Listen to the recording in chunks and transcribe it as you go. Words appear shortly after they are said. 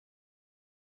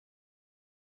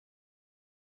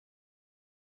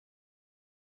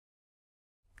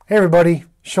Hey everybody,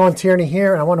 Shawn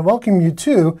here, and I want to welcome you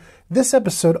to this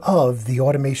episode of The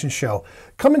Automation Show,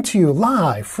 coming to you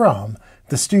live from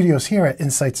the studios here at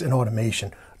Insights in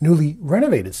Automation, newly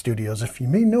renovated studios. If you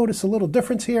may notice a little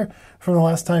difference here from the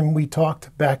last time we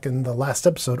talked back in the last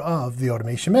episode of The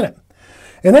Automation Minute.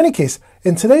 In any case,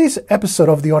 in today's episode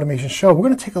of The Automation Show, we're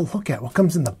going to take a look at what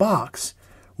comes in the box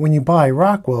when you buy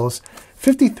Rockwell's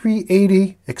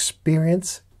 5380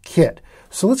 Experience Kit.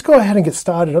 So let's go ahead and get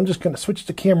started. I'm just going to switch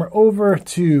the camera over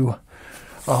to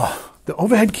the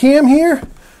overhead cam here.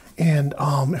 And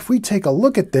if we take a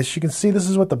look at this, you can see this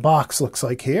is what the box looks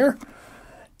like here.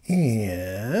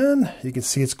 And you can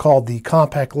see it's called the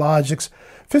CompactLogix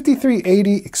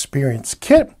 5380 Experience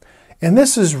Kit. And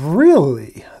this is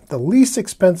really the least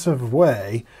expensive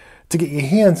way to get your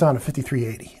hands on a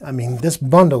 5380. I mean, this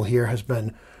bundle here has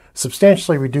been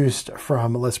substantially reduced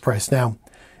from list price. Now,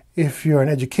 if you're an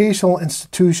educational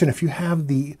institution, if you have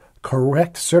the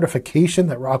correct certification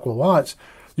that Rockwell wants,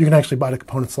 you can actually buy the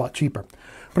components a lot cheaper.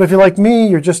 But if you're like me,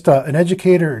 you're just an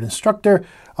educator, an instructor,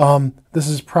 this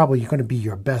is probably going to be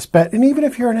your best bet. And even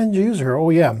if you're an end user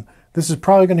or OEM, this is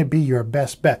probably going to be your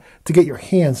best bet to get your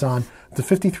hands on the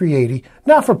 5380,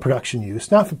 not for production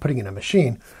use, not for putting in a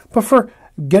machine, but for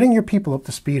getting your people up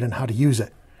to speed on how to use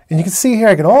it. And you can see here,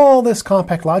 I got all this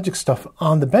CompactLogix stuff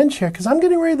on the bench here because I'm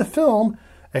getting ready to film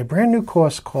a brand new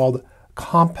course called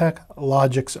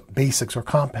CompactLogix Basics, or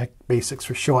Compact Basics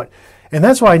for short. And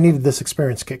that's why I needed this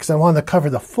experience kit, because I wanted to cover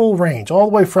the full range, all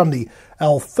the way from the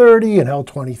L30 and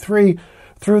L23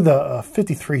 through the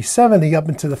 5370 up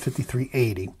into the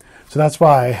 5380. So that's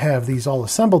why I have these all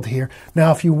assembled here.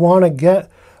 Now, if you want to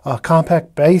get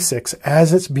Compact Basics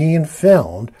as it's being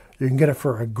filmed, you can get it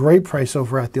for a great price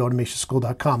over at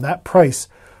theautomationschool.com. That price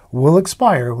will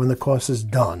expire when the course is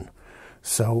done.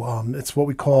 So it's what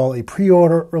we call a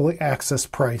pre-order early access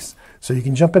price. So you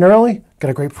can jump in early,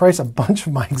 get a great price. A bunch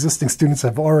of my existing students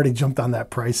have already jumped on that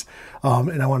price.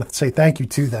 And I want to say thank you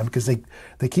to them because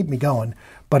they keep me going.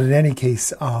 But in any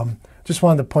case, just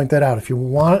wanted to point that out. If you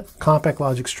want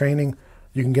CompactLogix training,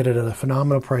 you can get it at a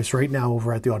phenomenal price right now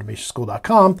over at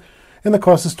theautomationschool.com. And the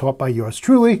course is taught by yours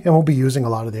truly, and we'll be using a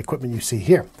lot of the equipment you see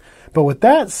here. But with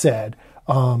that said,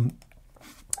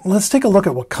 let's take a look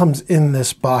at what comes in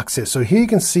this box here. So here you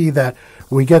can see that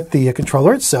we get the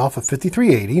controller itself, a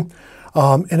 5380.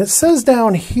 And it says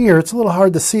down here, it's a little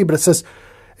hard to see, but it says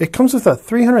it comes with a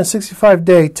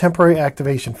 365-day temporary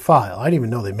activation file. I didn't even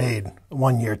know they made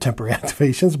 1-year temporary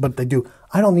activations, but they do.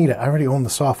 I don't need it. I already own the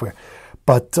software.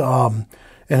 But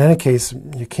in any case,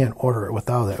 you can't order it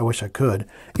without it. I wish I could.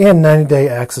 And 90-day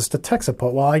access to tech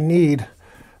support. Well, I need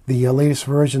the latest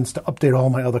versions to update all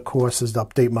my other courses, to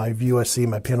update my VUSC,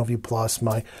 my PanelView Plus,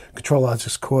 my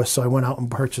ControlLogix course. So I went out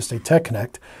and purchased a Tech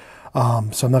Connect. So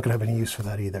I'm not going to have any use for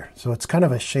that either. So it's kind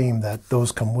of a shame that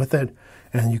those come with it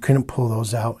and you couldn't pull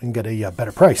those out and get a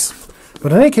better price.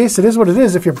 But in any case, it is what it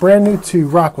is. If you're brand new to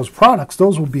Rockwell's products,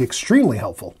 those will be extremely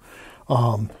helpful.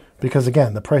 Because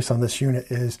again, the price on this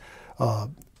unit is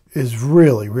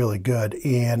really, really good.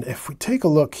 And if we take a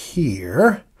look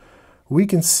here, we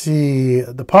can see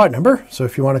the part number. So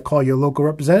if you want to call your local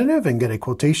representative and get a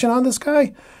quotation on this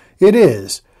guy, it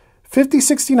is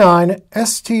 5069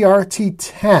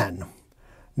 STRT10.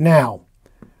 Now,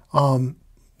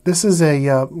 this is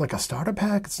a like a starter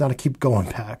pack. It's not a keep going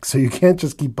pack. So you can't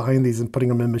just keep buying these and putting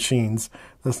them in machines.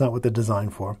 That's not what they're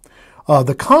designed for.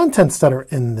 The contents that are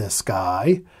in this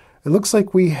guy, it looks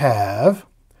like we have,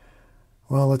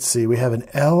 well, let's see. We have an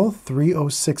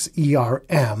L306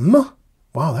 ERM.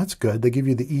 Wow, that's good. They give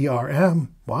you the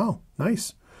ERM. Wow,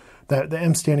 nice. The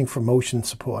M standing for motion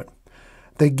support.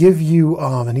 They give you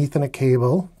an Ethernet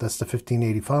cable. That's the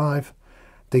 1585.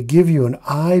 They give you an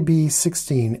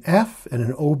IB16F and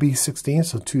an OB16,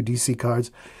 so 2 DC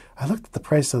cards. I looked at the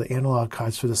price of the analog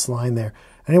cards for this line there.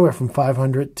 Anywhere from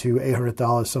 $500 to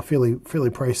 $800, so fairly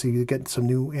pricey. You get some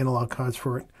new analog cards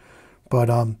for it. But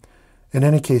in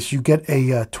any case, you get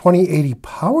a 2080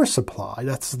 power supply.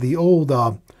 That's the old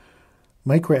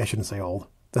I shouldn't say old.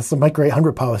 That's the Micro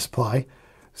 800 power supply.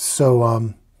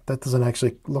 So that doesn't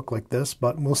actually look like this,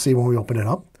 but we'll see when we open it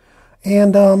up.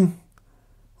 And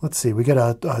let's see, we get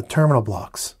a terminal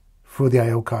blocks for the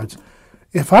I/O cards.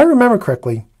 If I remember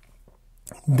correctly,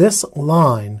 this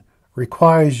line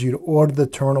requires you to order the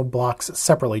terminal blocks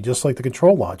separately, just like the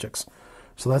ControlLogix.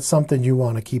 So that's something you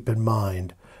want to keep in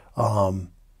mind. You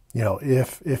know,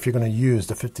 if you're going to use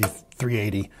the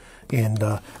 5380. And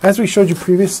as we showed you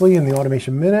previously in the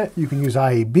Automation Minute, you can use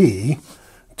IAB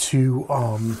to,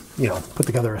 you know, put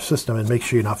together a system and make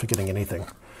sure you're not forgetting anything.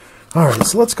 All right,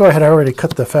 so let's go ahead. I already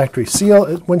cut the factory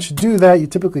seal. Once you do that, you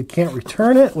typically can't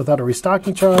return it without a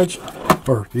restocking charge,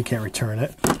 or you can't return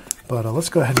it. But let's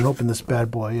go ahead and open this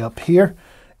bad boy up here.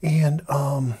 And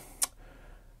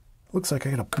looks like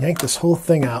I gotta yank this whole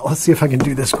thing out. Let's see if I can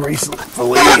do this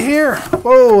gracefully here.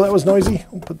 Whoa, that was noisy.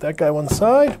 We'll put that guy one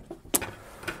side.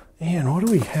 And what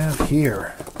do we have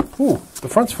here? Ooh, the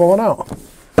front's falling out.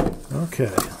 Okay,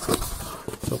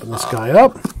 let's open this guy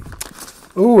up.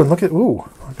 Ooh, and look at all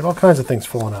kinds of things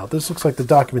falling out. This looks like the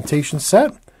documentation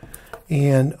set.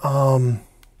 And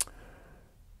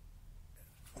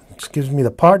just gives me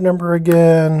the part number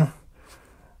again.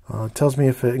 It tells me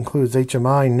if it includes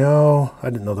HMI. No, I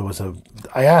didn't know there was a...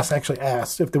 I actually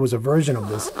asked if there was a version of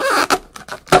this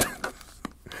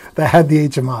that had the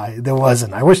HMI. There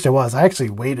wasn't. I wish there was. I actually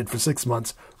waited for 6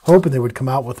 months, hoping they would come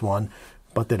out with one,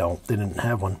 but they don't. They didn't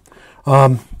have one.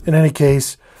 In any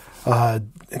case,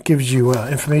 it gives you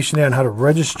information there on how to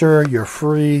register your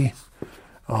free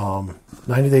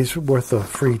 90 days worth of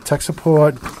free tech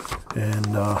support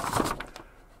and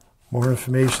more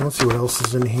information. Let's see what else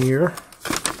is in here.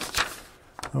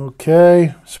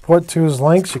 Okay, support tools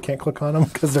links. You can't click on them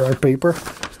because they're on paper,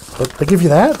 but they give you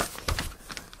that.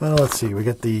 Well, let's see. We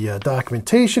get the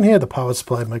documentation here, the power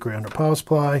supply, micro under power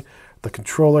supply, the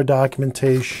controller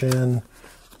documentation.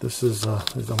 This is, I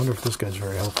wonder if this guy's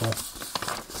very helpful.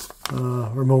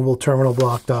 Removable terminal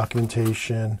block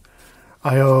documentation,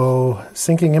 I/O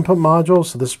syncing input module.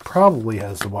 So this probably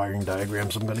has the wiring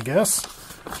diagrams, I'm going to guess,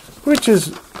 which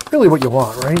is really what you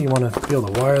want, right? You want to be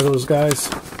able to wire those guys.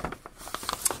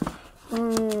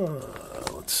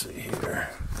 Let's see here.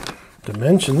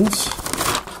 Dimensions.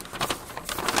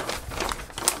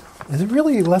 Is it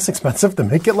really less expensive to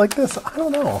make it like this? I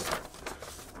don't know.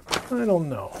 I don't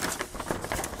know.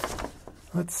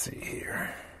 Let's see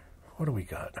here. What do we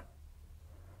got?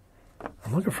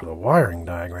 I'm looking for the wiring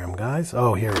diagram, guys.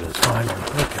 Oh, here it is, finally.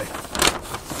 Okay.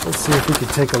 Let's see if we can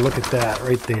take a look at that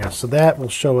right there. So that will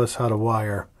show us how to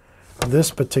wire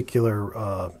this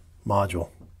particular module.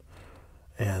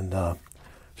 And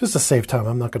just to save time,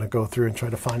 I'm not going to go through and try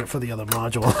to find it for the other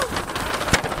module.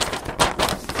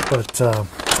 But,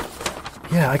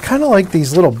 yeah, I kind of like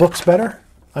these little books better.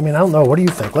 I mean, I don't know. What do you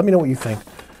think? Let me know what you think.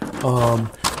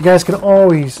 You guys can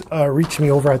always reach me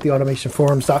over at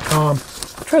theautomationforums.com.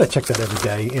 I try to check that every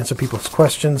day, answer people's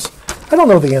questions. I don't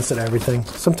know the answer to everything.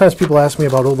 Sometimes people ask me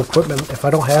about old equipment. If I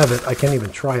don't have it, I can't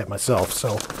even try it myself.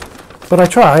 So, but I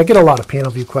try. I get a lot of panel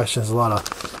view questions, a lot of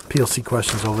PLC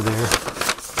questions over there.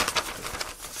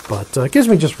 But it gives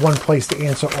me just one place to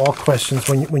answer all questions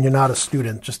when you're not a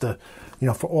student, just to, you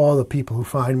know, for all the people who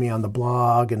find me on the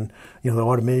blog and, you know, the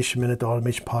Automation Minute, the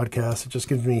Automation Podcast, it just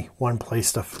gives me one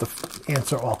place to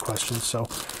answer all questions. So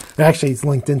it actually is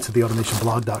linked into the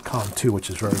automationblog.com too, which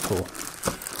is very cool.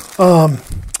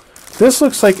 This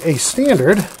looks like a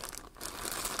standard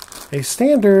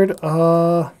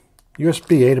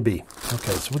USB A to B.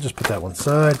 Okay, so we'll just put that one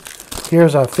side.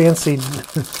 Here's a fancy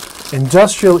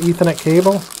industrial Ethernet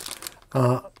cable.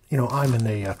 You know, I'm in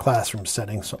a classroom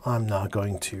setting, so I'm not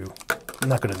going to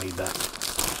need that.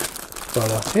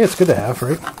 But hey, it's good to have,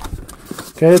 right?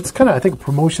 Okay, it's kind of, I think, a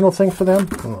promotional thing for them.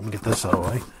 Well, let me get this out of the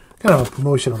way. Kind of a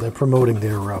promotional. They're promoting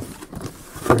their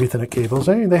Ethernet cables.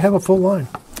 Hey, they have a full line.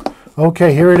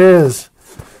 Okay, here it is.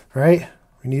 Right?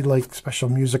 We need like special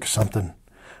music or something.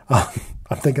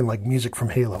 I'm thinking like music from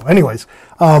Halo. Anyways,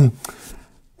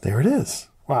 there it is.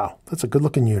 Wow, that's a good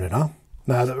looking unit, huh?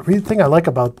 Now, the real thing I like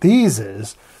about these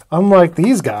is, unlike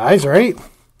these guys, right?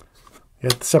 You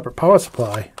have the separate power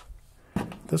supply.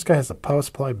 This guy has the power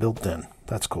supply built in.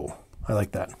 That's cool. I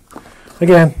like that.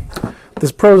 Again,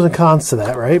 there's pros and cons to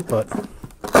that, right? But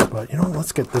you know,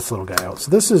 let's get this little guy out. So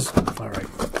this is, all right.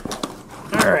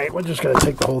 All right, we're just going to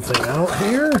take the whole thing out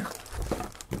here.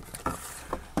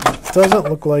 It doesn't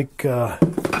look like it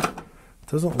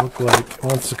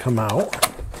wants to come out.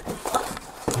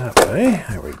 That way.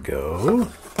 There we go.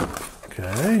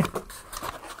 Okay.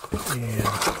 And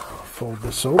fold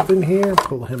this open here,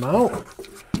 pull him out.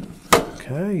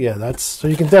 Okay, yeah, that's, so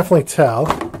you can definitely tell.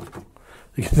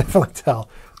 You can definitely tell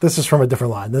this is from a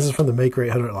different line. This is from the Maker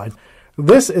 800 line.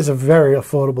 This is a very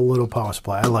affordable little power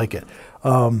supply. I like it.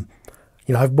 You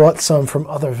know, I've bought some from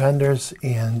other vendors,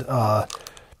 and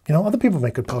you know, other people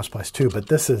make good power supplies too, but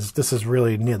this is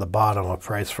really near the bottom of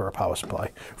price for a power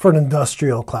supply. For an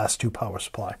industrial class 2 power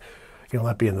supply. You know,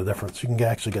 that being the difference. You can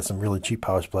actually get some really cheap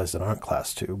power supplies that aren't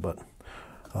class 2, but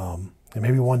and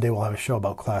maybe one day we'll have a show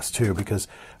about class 2, because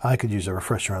I could use a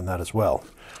refresher on that as well.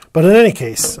 But in any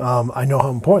case, I know how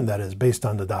important that is based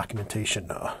on the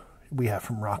documentation we have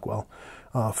from Rockwell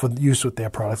for use with their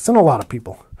products and a lot of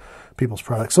people's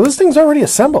products. So this thing's already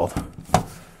assembled.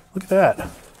 Look at that.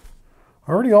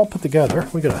 Already all put together.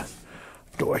 We got a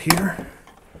door here.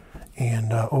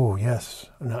 And, oh, yes.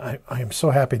 And I am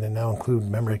so happy to now include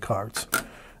memory cards.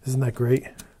 Isn't that great?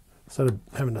 Instead of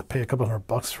having to pay a couple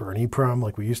 $100 for an EEPROM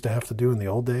like we used to have to do in the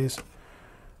old days.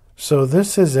 So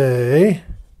this is a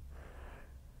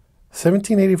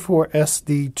 1784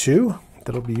 SD2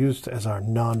 that'll be used as our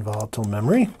non-volatile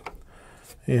memory.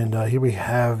 And here we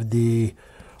have the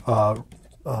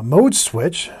mode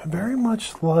switch, very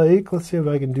much like, let's see if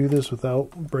I can do this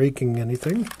without breaking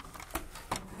anything.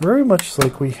 Very much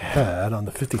like we had on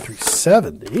the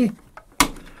 5370.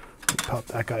 Pop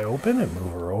that guy open and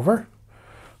move her over.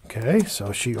 Okay,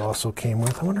 so she also came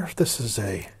with, I wonder if this is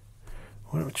a,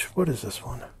 what is this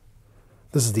one?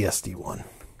 This is the SD one.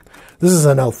 This is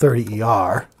an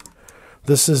L30ER.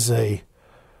 This is a,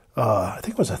 I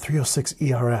think it was a 306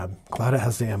 ERM. Glad it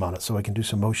has the M on it so I can do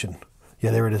some motion.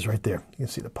 Yeah, there it is right there. You can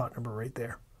see the part number right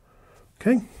there.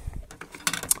 Okay.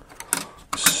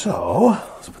 So,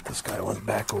 let's put this guy on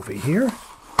back over here.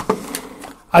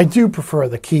 I do prefer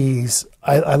the keys.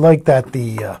 I like that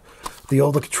the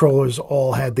older controllers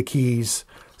all had the keys.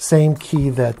 Same key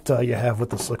that you have with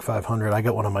the Slick 500. I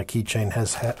got one on my keychain.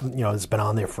 It's been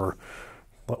on there for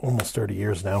almost 30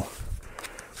 years now.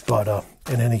 But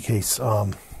in any case,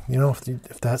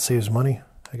 if that saves money,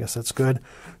 I guess that's good.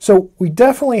 So we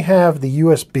definitely have the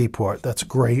USB port. That's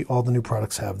great. All the new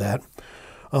products have that.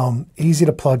 Easy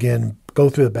to plug in, go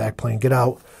through the backplane, get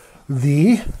out.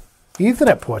 The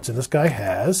Ethernet ports, and this guy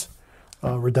has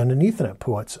redundant Ethernet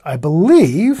ports. I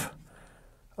believe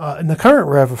in the current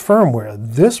rev of firmware,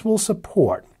 this will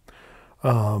support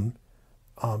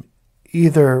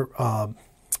either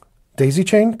daisy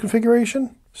chain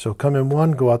configuration, so come in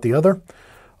one, go out the other,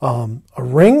 a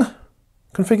ring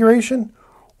configuration,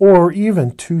 or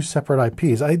even two separate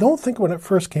IPs. I don't think when it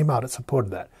first came out it supported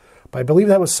that, but I believe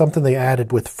that was something they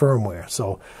added with firmware.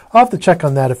 So I'll have to check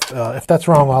on that. If that's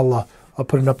wrong, I'll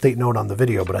put an update note on the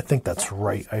video, but I think that's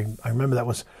right. I remember that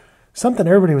was something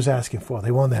everybody was asking for.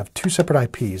 They wanted to have two separate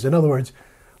IPs. In other words,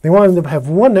 they wanted to have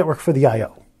one network for the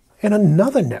I/O and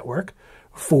another network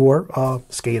for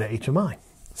SCADA HMI.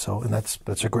 So, and that's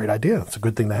a great idea. It's a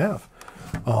good thing to have.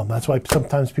 That's why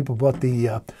sometimes people bought the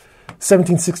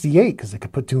 1768 because they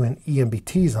could put two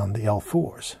EMBTs on the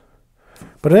L4s.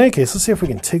 But in any case, let's see if we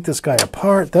can take this guy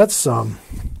apart. I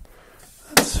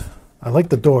like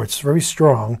the door. It's very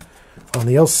strong. On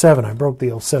the L7, I broke the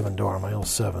L7 door on my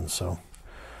L7, so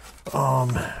we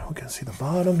can see the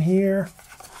bottom here.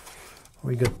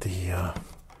 We got the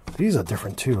these are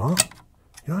different too, huh?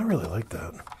 You know, I really like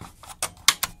that.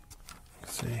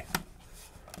 Let's see.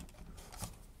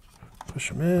 Push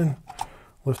them in,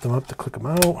 lift them up to click them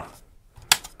out.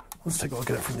 Let's take a look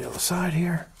at it from the other side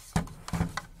here.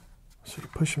 So you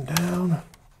push them down,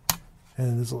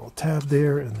 and there's a little tab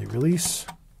there, and they release.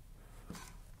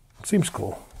 Seems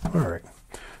cool. All right.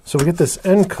 So we get this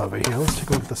end cover here. Let's take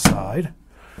a look at the side.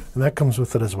 And that comes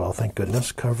with it as well, thank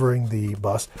goodness, covering the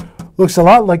bus. Looks a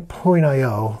lot like Point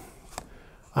I/O.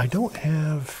 I don't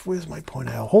have, where's my Point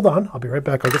I/O? Hold on, I'll be right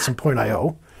back. I'll get some Point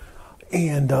I/O.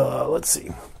 And let's see.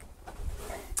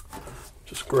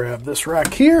 Just grab this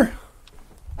rack here.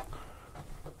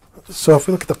 So if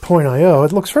we look at the Point I/O,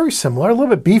 it looks very similar, a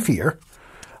little bit beefier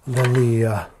than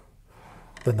the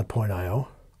Point I/O.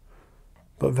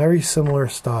 But very similar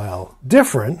style.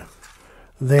 Different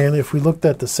than if we looked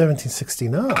at the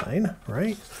 1769,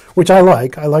 right? Which I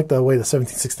like. I like the way the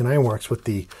 1769 works with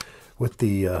the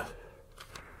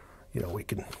we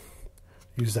can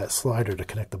use that slider to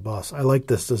connect the bus. I like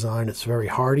this design. It's very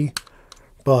hardy,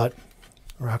 but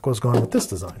Rocco's gone with this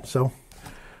design. So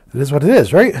it is what it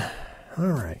is, right? All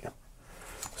right.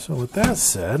 So with that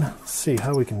said, let's see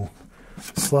how we can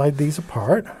slide these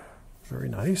apart. Very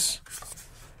nice.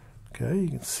 Okay, you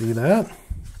can see that.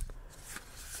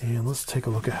 And let's take a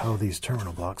look at how these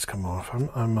terminal blocks come off.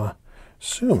 I'm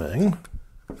assuming,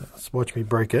 let's watch me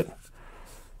break it.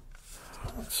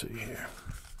 Let's see here.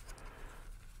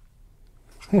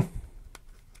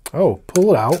 Oh,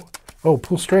 pull it out. Oh,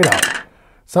 pull straight out.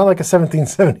 It's not like a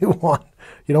 1771.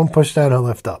 You don't push down and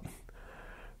lift up.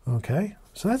 Okay,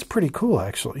 so that's pretty cool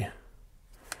actually.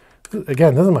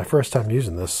 Again, this is my first time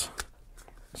using this.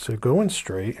 So go in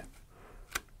straight.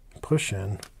 Push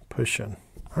in, push in.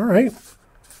 All right,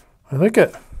 I like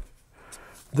it.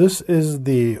 This is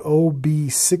the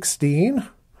OB16.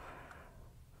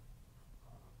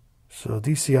 So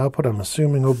DC output, I'm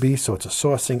assuming OB, so it's a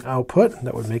sourcing output.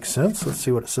 That would make sense. Let's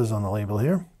see what it says on the label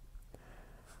here.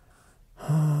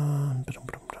 I'm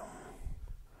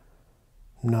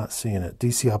not seeing it.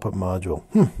 DC output module.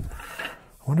 I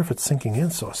wonder if it's syncing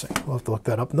and sourcing. We'll have to look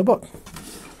that up in the book.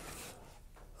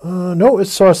 No,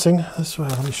 it's sourcing. This way,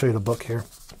 let me show you the book here.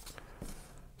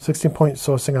 16-point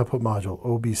sourcing output module,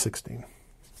 OB16.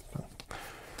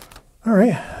 All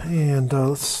right, and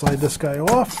let's slide this guy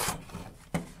off.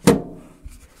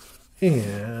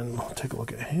 And we'll take a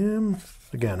look at him.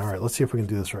 Again, all right, let's see if we can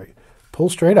do this right. Pull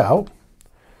straight out,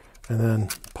 and then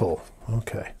pull.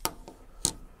 Okay.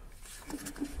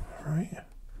 All right.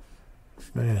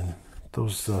 Man,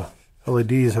 those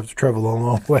LEDs have to travel a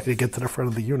long way to get to the front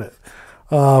of the unit.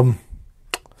 No,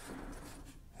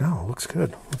 looks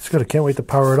good. Looks good. I can't wait to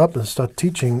power it up and start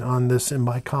teaching on this in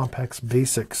my Compacts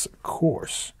Basics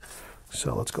course.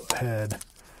 So let's go ahead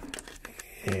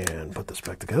and put this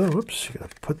back together. Whoops, you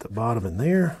gotta put the bottom in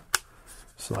there.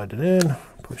 Slide it in,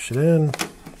 push it in,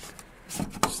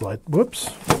 slide, whoops.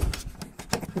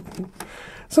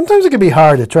 Sometimes it can be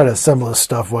hard to try to assemble this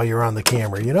stuff while you're on the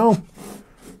camera, you know?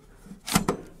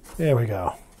 There we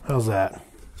go. How's that?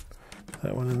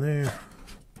 That one in there.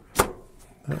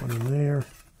 That one in there.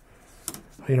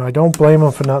 You know, I don't blame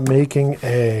them for not making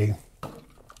a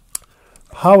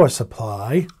power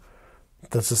supply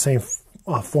that's the same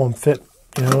form fit,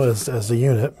 you know, as the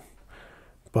unit.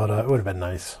 But it would have been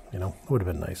nice, you know, it would have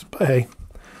been nice. But hey,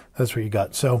 that's what you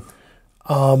got. So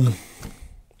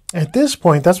at this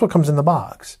point, that's what comes in the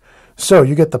box. So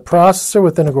you get the processor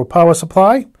with integral power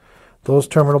supply, those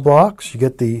terminal blocks. You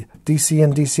get the DC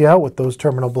in, DC out with those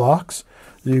terminal blocks.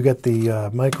 You get the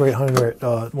micro 800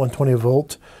 120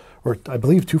 volt, or I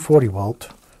believe 240 volt,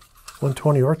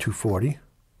 120 or 240.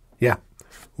 Yeah,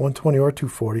 120 or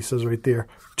 240 says right there,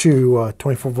 to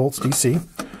 24 volts DC.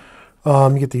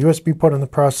 You get the USB port on the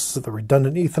processor, the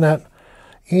redundant Ethernet,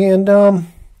 and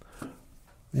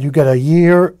you get a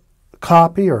year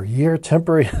copy or year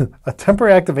temporary, a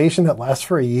temporary activation that lasts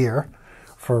for a year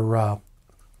for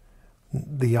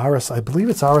the RS, I believe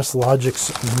it's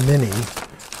CompactLogix Mini.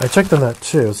 I checked on that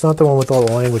too. It's not the one with all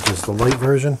the languages, the light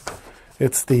version.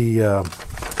 It's the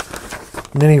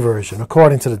mini version,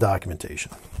 according to the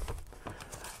documentation.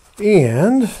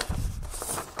 And,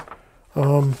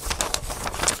 you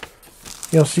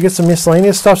know, so you get some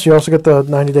miscellaneous stuff. So you also get the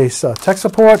 90-day tech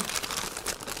support.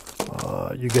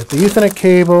 You get the Ethernet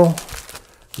cable.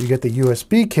 You get the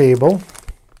USB cable. So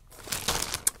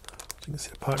you can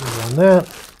see the partners on that.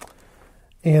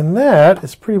 And that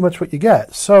is pretty much what you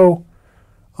get. So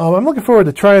I'm looking forward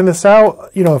to trying this out.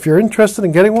 You know, if you're interested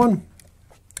in getting one,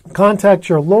 contact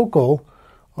your local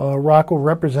Rockwell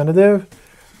representative.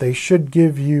 They should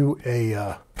give you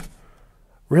a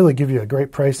really give you a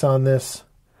great price on this,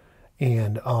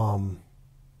 and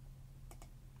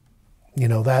you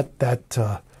know,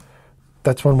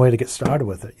 that's one way to get started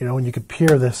with it. You know, and you could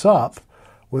pair this up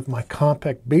with my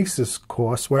Compact Basis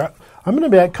course, where I'm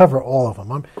going to cover all of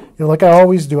them. You know, like I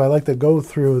always do, I like to go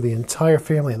through the entire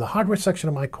family. In the hardware section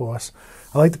of my course,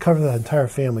 I like to cover the entire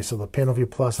family. So the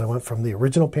PanelView Plus, I went from the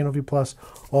original PanelView Plus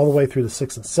all the way through the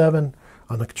 6 and 7.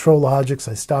 On the ControlLogix,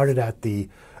 I started at the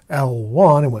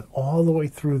L1 and went all the way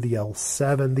through the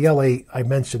L7. The L8, I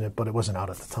mentioned it, but it wasn't out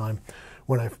at the time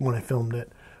when I filmed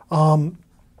it.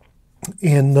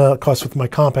 And of course, with my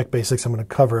Compact Basics, I'm going to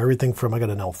cover everything from, I got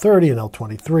an L30, an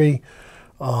L23,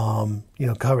 you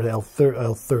know, cover the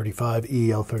L35E,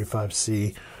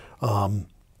 L35C,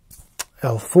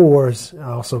 L4s.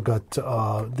 I also got the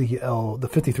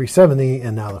 5370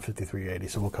 and now the 5380,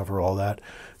 so we'll cover all that.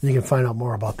 You can find out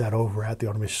more about that over at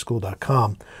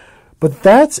theautomationschool.com. But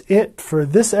that's it for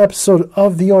this episode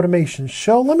of The Automation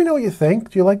Show. Let me know what you think.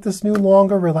 Do you like this new,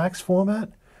 longer, relaxed format?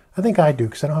 I think I do,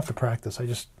 because I don't have to practice. I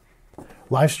just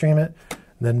live stream it, and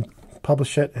then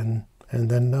publish it, and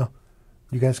then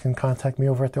you guys can contact me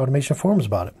over at the Automation Forums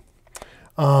about it.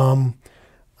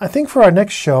 I think for our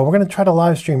next show, we're going to try to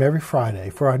live stream every Friday.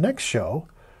 For our next show,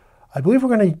 I believe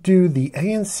we're going to do the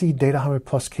ANC Data Highway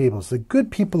Plus cables. The good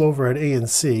people over at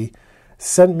ANC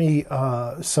sent me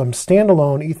some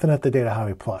standalone Ethernet to Data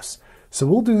Highway Plus. So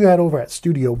we'll do that over at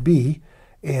Studio B,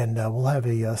 and we'll have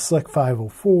a Select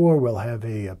 504, we'll have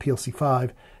a PLC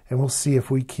 5, and we'll see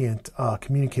if we can't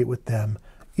communicate with them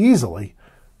easily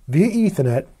via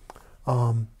Ethernet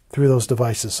through those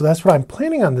devices. So that's what I'm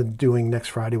planning on doing next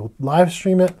Friday. We'll live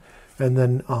stream it, and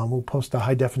then we'll post a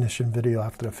high-definition video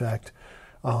after the fact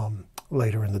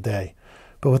later in the day.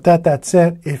 But with that, that's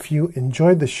it. If you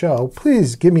enjoyed the show,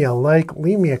 please give me a like,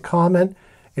 leave me a comment,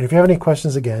 and if you have any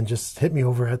questions, again, just hit me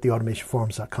over at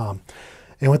theautomationforums.com.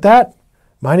 And with that,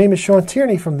 my name is Shawn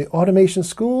Tierney from the Automation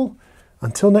School.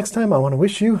 Until next time, I want to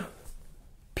wish you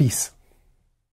peace.